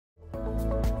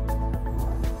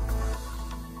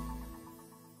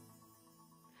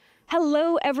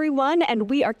Hello, everyone, and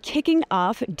we are kicking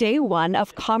off day one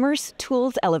of Commerce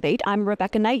Tools Elevate. I'm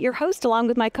Rebecca Knight, your host, along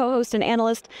with my co-host and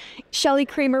analyst, Shelly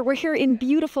Kramer. We're here in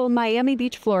beautiful Miami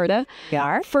Beach, Florida. We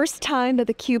are. First time that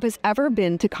theCUBE has ever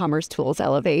been to Commerce Tools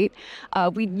Elevate.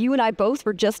 You and I both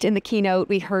were just in the keynote.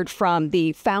 We heard from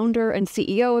the founder and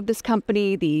CEO of this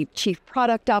company, the chief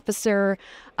product officer.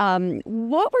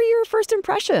 What were your first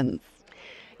impressions?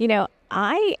 You know,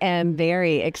 I am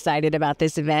very excited about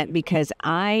this event because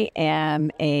I am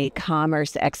a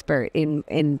commerce expert.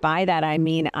 And by that, I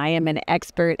mean I am an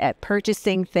expert at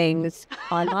purchasing things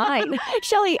online.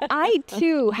 Shelly, I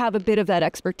too have a bit of that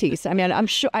expertise. I mean, I'm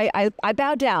sure I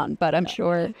bow down, but I'm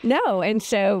sure. No, and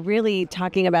so really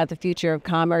talking about the future of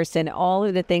commerce and all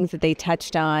of the things that they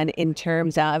touched on in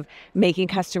terms of making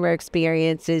customer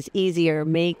experiences easier,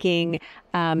 making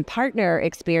partner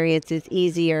experiences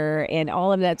easier, and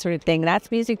all of that sort of thing.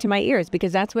 That's music to my ears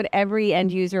because that's what every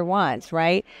end user wants,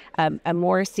 right? A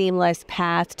more seamless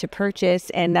path to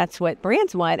purchase, and that's what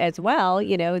brands want as well.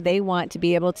 You know, they want to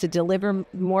be able to deliver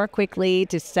more quickly,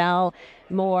 to sell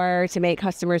more, to make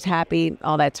customers happy,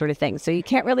 all that sort of thing. So you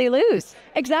can't really lose.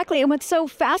 Exactly. And what's so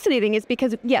fascinating is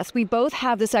because, yes, we both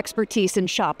have this expertise in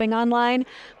shopping online,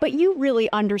 but you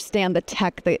really understand the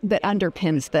tech that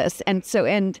underpins this.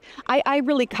 And I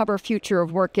really cover future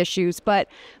of work issues, but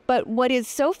what is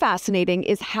so fascinating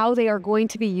is how they are going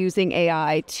to be using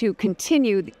AI to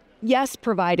continue, yes,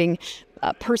 providing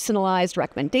personalized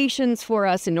recommendations for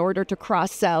us in order to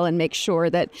cross-sell and make sure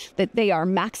that they are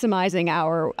maximizing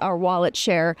our wallet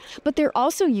share, but they're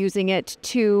also using it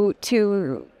to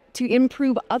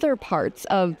improve other parts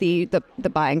of the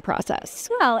buying process.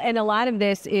 Well, and a lot of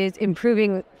this is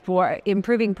improving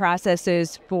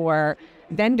processes for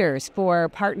vendors, for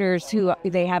partners who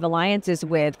they have alliances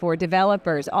with, for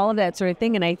developers, all of that sort of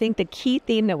thing. And I think the key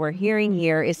theme that we're hearing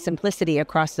here is simplicity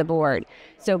across the board.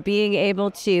 So being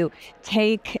able to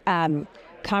take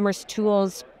commerce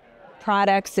tools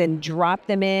products and drop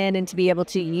them in and to be able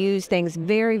to use things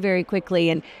very, very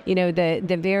quickly. And, you know,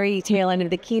 the very tail end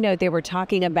of the keynote, they were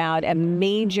talking about a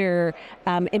major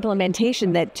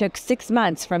implementation that took 6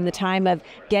 months from the time of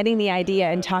getting the idea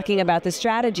and talking about the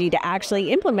strategy to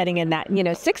actually implementing in that. You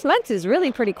know, 6 months is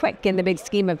really pretty quick in the big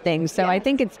scheme of things. So yeah. I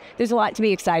think there's a lot to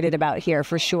be excited about here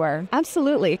for sure.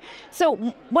 Absolutely. So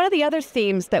one of the other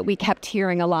themes that we kept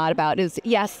hearing a lot about is,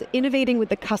 yes, innovating with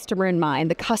the customer in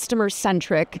mind, the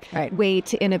customer-centric way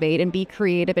to innovate and be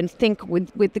creative and think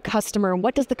with the customer.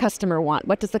 What does the customer want?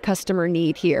 What does the customer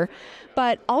need here?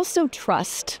 But also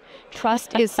trust.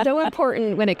 Trust is so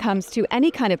important when it comes to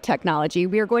any kind of technology.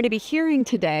 We are going to be hearing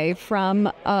today from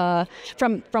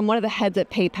one of the heads at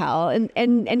PayPal,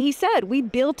 and he said, we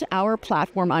built our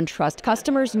platform on trust.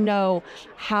 Customers know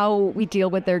how we deal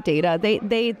with their data.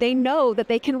 They know that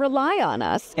they can rely on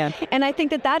us. Yeah. And I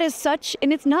think that is such,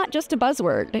 and it's not just a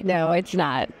buzzword. No, it's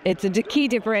not. It's a key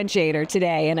differentiator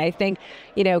today. And I think,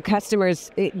 you know,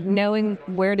 customers knowing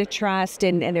where to trust,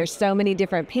 and there's so many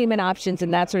different payment options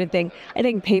and that sort of thing. I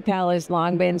think PayPal has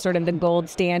long been sort of the gold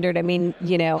standard. I mean,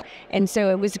 you know, and so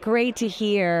it was great to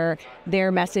hear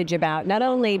their message about not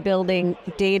only building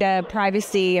data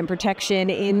privacy and protection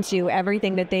into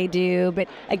everything that they do, but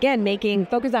again,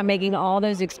 focus on making all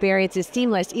those experiences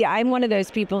seamless. Yeah, I'm one of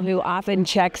those people who often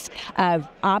checks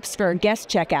ops for guest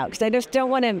checkout because I just don't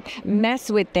want to mess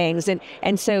with things.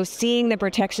 And so seeing the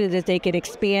protections that they could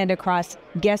expand across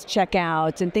guest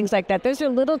checkouts and things like that, those are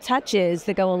little touches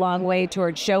that go a long way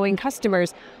towards showing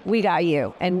customers, we got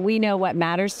you and we know what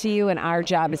matters to you, and our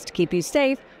job is to keep you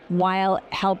safe while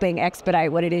helping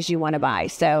expedite what it is you want to buy.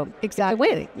 So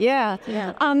exactly. Yeah.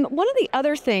 One of the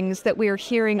other things that we're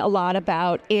hearing a lot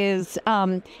about is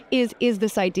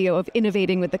this idea of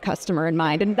innovating with the customer in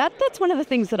mind. And that's one of the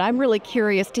things that I'm really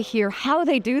curious to hear how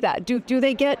they do that. Do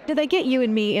they get you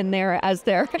and me in there as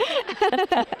their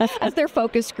as their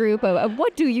focus group of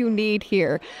what do you need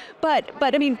here? But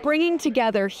I mean, bringing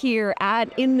together here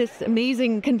in this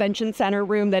amazing convention center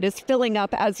room that is filling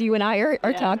up as you and I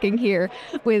are talking here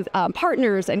with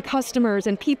partners and customers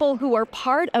and people who are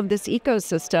part of this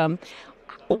ecosystem,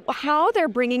 how they're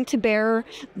bringing to bear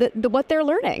what they're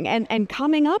learning and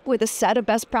coming up with a set of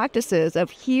best practices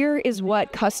of here is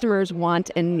what customers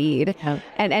want and need,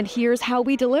 and here's how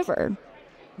we deliver.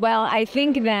 Well, I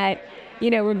think that, you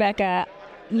know, Rebecca,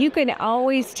 you can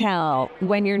always tell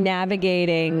when you're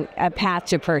navigating a path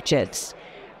to purchase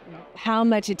how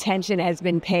much attention has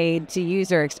been paid to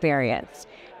user experience.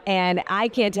 And I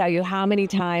can't tell you how many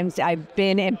times I've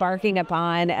been embarking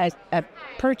upon a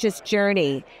purchase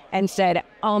journey and said,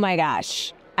 oh my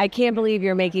gosh, I can't believe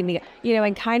you're making me,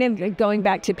 and kind of going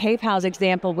back to PayPal's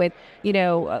example with,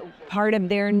 part of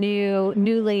their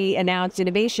newly announced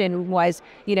innovation was,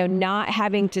 not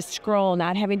having to scroll,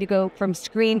 not having to go from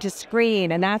screen to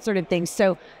screen and that sort of thing.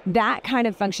 So that kind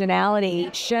of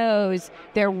functionality shows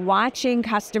they're watching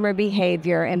customer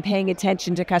behavior and paying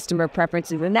attention to customer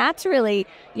preferences. And that's really,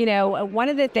 one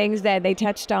of the things that they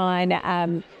touched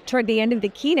on toward the end of the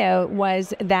keynote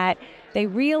was that they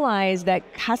realize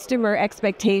that customer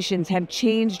expectations have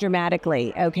changed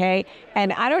dramatically, okay?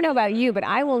 And I don't know about you, but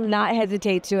I will not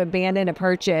hesitate to abandon a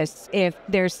purchase if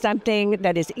there's something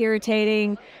that is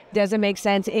irritating, doesn't make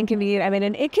sense, inconvenient. I mean,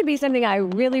 and it could be something I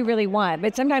really, really want,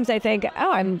 but sometimes I think,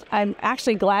 oh, I'm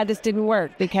actually glad this didn't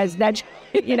work because that,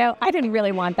 I didn't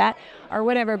really want that or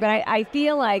whatever. But I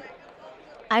feel like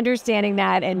understanding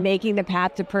that and making the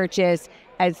path to purchase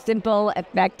as simple,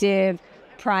 effective,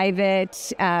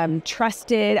 private,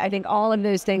 trusted. I think all of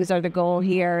those things are the goal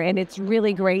here. And it's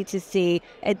really great to see,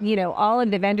 all of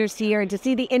the vendors here and to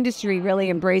see the industry really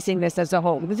embracing this as a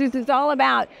whole. Because this is all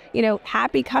about,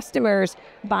 happy customers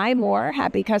buy more,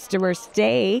 happy customers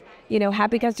stay,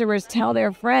 happy customers tell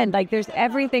their friend. Like there's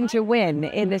everything to win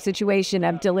in the situation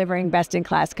of delivering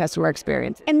best-in-class customer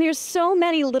experience. And there's so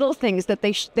many little things that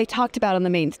they talked about on the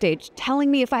main stage,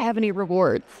 telling me if I have any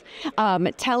rewards,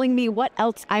 telling me what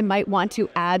else I might want to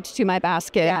add to my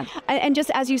basket. Yeah. And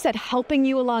just as you said, helping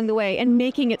you along the way and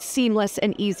making it seamless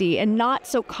and easy and not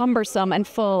so cumbersome and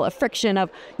full of friction of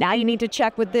now you need to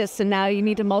check with this and now you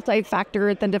need to multi-factor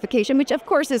authentication, which of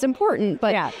course is important,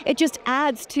 but it just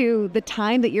adds to the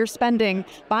time that you're spending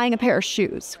buying a pair of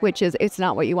shoes, which is, it's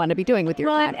not what you want to be doing with your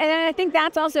time. And I think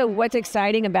that's also what's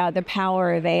exciting about the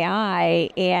power of AI.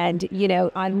 And,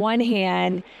 on one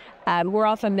hand, we're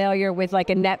all familiar with like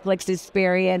a Netflix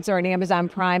experience or an Amazon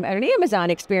Prime or an Amazon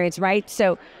experience, right?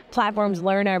 So platforms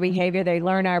learn our behavior, they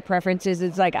learn our preferences.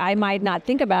 It's like, I might not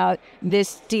think about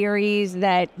this series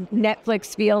that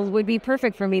Netflix feels would be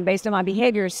perfect for me based on my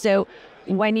behavior. So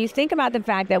when you think about the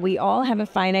fact that we all have a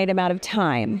finite amount of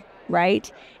time,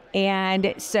 right?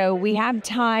 And so we have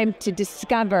time to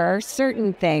discover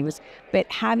certain things, but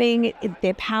having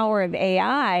the power of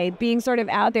AI being sort of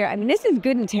out there, I mean, this is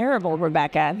good and terrible,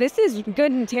 Rebecca. This is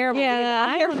good and terrible. Yeah.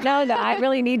 I don't know that I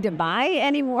really need to buy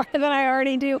any more than I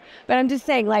already do. But I'm just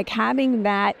saying, like, having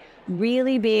that,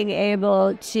 really being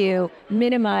able to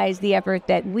minimize the effort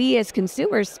that we as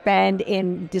consumers spend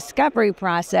in discovery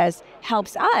process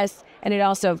helps us. And it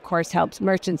also, of course, helps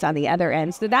merchants on the other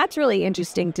end. So that's really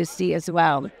interesting to see as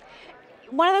well.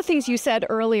 One of the things you said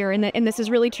earlier, and this is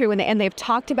really true, and they've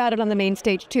talked about it on the main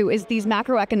stage too, is these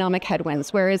macroeconomic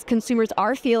headwinds, whereas consumers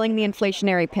are feeling the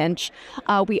inflationary pinch.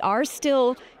 We are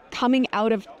still coming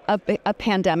out of a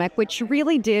pandemic, which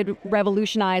really did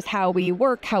revolutionize how we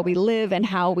work, how we live, and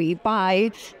how we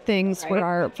buy things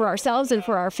for ourselves and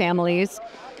for our families.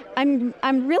 I'm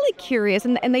really curious,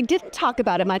 and they didn't talk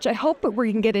about it much. I hope that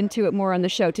we can get into it more on the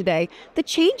show today, the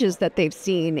changes that they've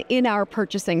seen in our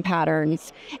purchasing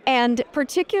patterns, and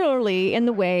particularly in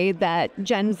the way that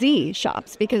Gen Z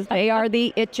shops, because they are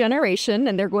the it generation,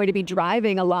 and they're going to be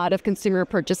driving a lot of consumer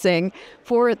purchasing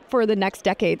for the next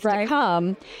decades to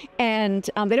come. And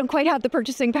they don't quite have the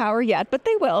purchasing power yet, but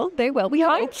they will. They will. We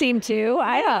hope. Mine seem to.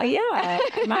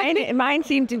 Mine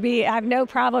seem to be. I have no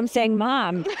problem saying,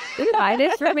 "Mom, buy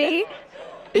this for me."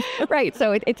 Right.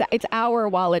 So it's our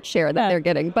wallet share that they're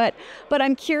getting. But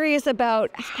I'm curious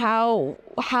about how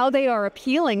they are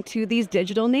appealing to these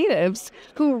digital natives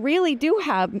who really do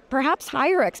have perhaps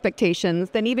higher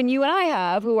expectations than even you and I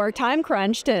have, who are time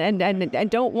crunched and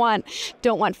don't want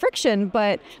friction,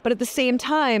 but at the same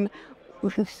time,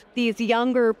 these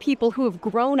younger people who have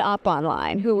grown up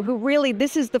online, who really,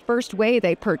 this is the first way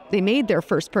they made their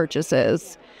first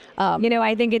purchases.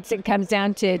 I think it comes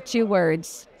down to two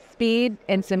words: speed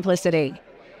and simplicity.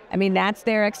 I mean, that's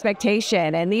their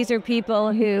expectation. And these are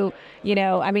people who,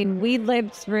 we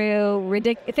lived through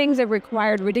things that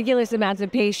required ridiculous amounts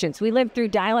of patience. We lived through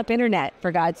dial-up internet,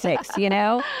 for God's sakes, I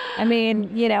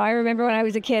remember when I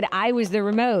was a kid, I was the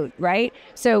remote, right?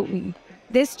 So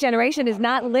this generation has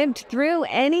not lived through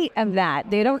any of that.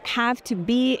 They don't have to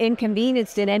be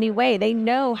inconvenienced in any way. They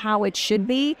know how it should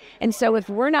be. And so if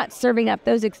we're not serving up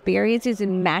those experiences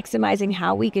and maximizing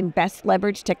how we can best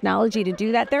leverage technology to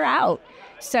do that, they're out.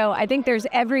 So I think there's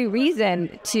every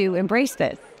reason to embrace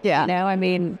this. Yeah.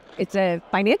 It's a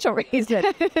financial reason,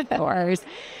 of course.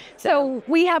 So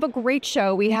we have a great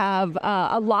show. We have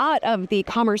a lot of the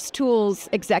commercetools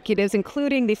executives,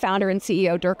 including the founder and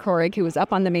CEO, Dirk Horig, who was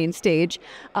up on the main stage.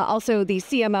 Also the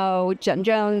CMO, Jen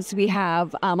Jones. We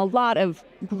have a lot of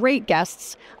great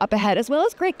guests up ahead, as well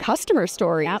as great customer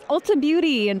stories. Ulta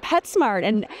Beauty and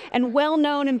PetSmart and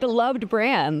well-known and beloved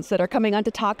brands that are coming on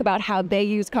to talk about how they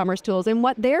use commercetools and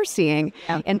what they're seeing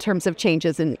in terms of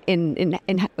changes in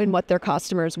what their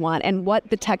customers want and what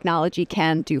the technology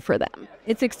can do for them.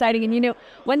 It's exciting. And, you know,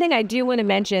 one thing I do want to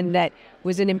mention that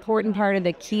was an important part of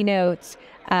the keynotes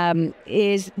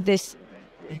is this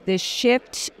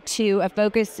shift to a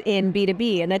focus in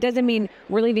B2B. And that doesn't mean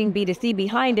we're leaving B2C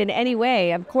behind in any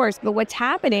way, of course, but what's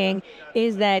happening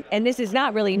is that, and this is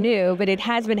not really new, but it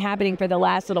has been happening for the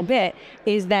last little bit,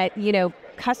 is that, you know,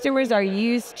 customers are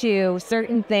used to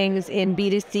certain things in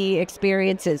B2C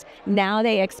experiences. Now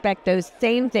they expect those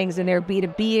same things in their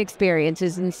B2B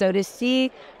experiences. And so to see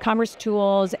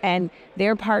commercetools and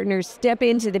their partners step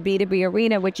into the B2B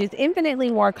arena, which is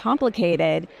infinitely more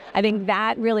complicated, I think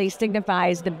that really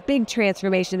signifies the big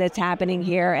transformation that's happening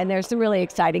here. And there's some really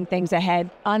exciting things ahead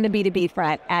on the B2B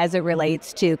front as it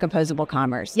relates to composable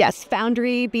commerce. Yes,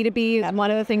 Foundry B2B is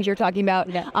one of the things you're talking about.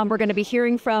 We're going to be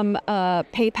hearing from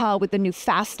PayPal with the new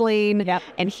Fastlane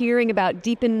and hearing about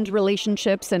deepened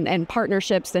relationships and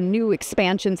partnerships and new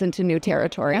expansions into new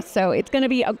territory. So it's going to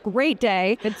be a great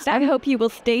day. I hope you will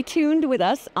stay tuned with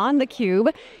us on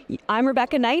theCUBE. I'm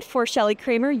Rebecca Knight for Shelley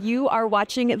Kramer. You are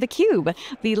watching theCUBE,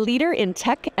 the leader in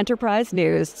tech enterprise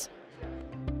news.